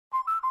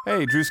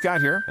Hey, Drew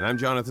Scott here, and I'm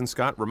Jonathan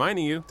Scott,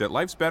 reminding you that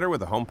life's better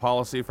with a home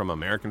policy from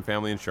American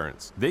Family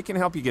Insurance. They can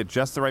help you get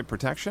just the right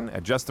protection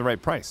at just the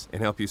right price and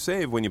help you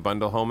save when you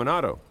bundle home and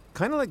auto.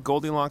 Kind of like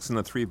Goldilocks and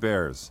the Three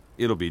Bears.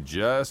 It'll be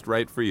just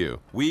right for you.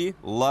 We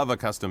love a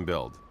custom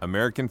build.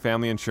 American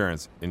Family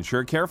Insurance.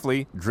 Insure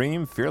carefully,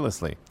 dream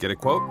fearlessly. Get a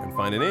quote and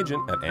find an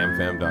agent at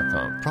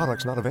amfam.com.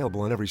 Products not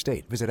available in every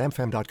state. Visit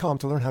amfam.com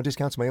to learn how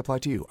discounts may apply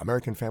to you.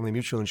 American Family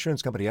Mutual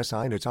Insurance Company, SI,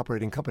 and its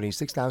operating company,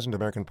 6000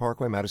 American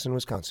Parkway, Madison,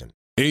 Wisconsin.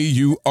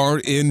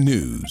 AURN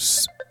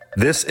News.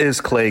 This is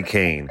Clay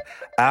Kane.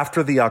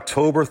 After the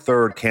October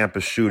 3rd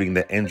campus shooting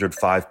that injured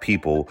 5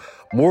 people,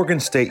 Morgan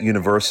State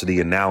University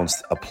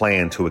announced a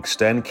plan to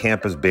extend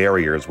campus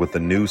barriers with a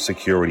new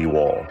security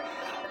wall.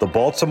 The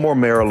Baltimore,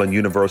 Maryland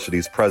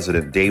University's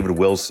president, David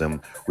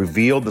Wilson,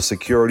 revealed the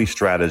security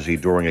strategy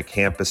during a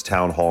campus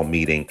town hall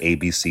meeting,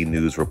 ABC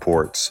News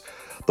reports.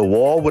 The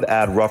wall would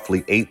add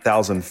roughly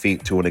 8,000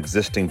 feet to an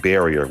existing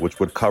barrier, which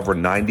would cover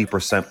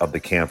 90% of the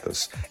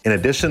campus. In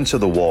addition to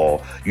the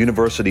wall,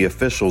 university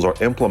officials are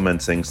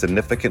implementing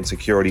significant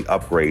security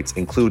upgrades,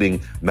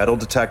 including metal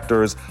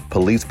detectors,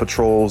 police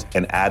patrols,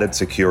 and added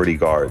security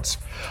guards.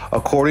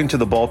 According to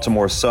the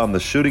Baltimore Sun, the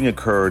shooting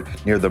occurred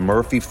near the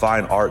Murphy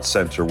Fine Arts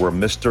Center, where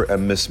Mr.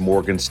 and Miss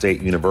Morgan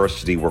State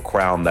University were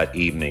crowned that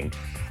evening.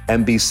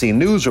 NBC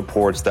News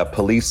reports that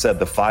police said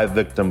the 5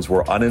 victims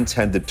were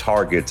unintended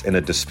targets in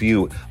a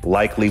dispute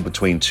likely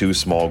between 2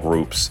 small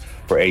groups.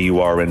 For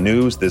AURN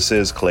News, this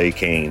is Clay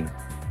Kane.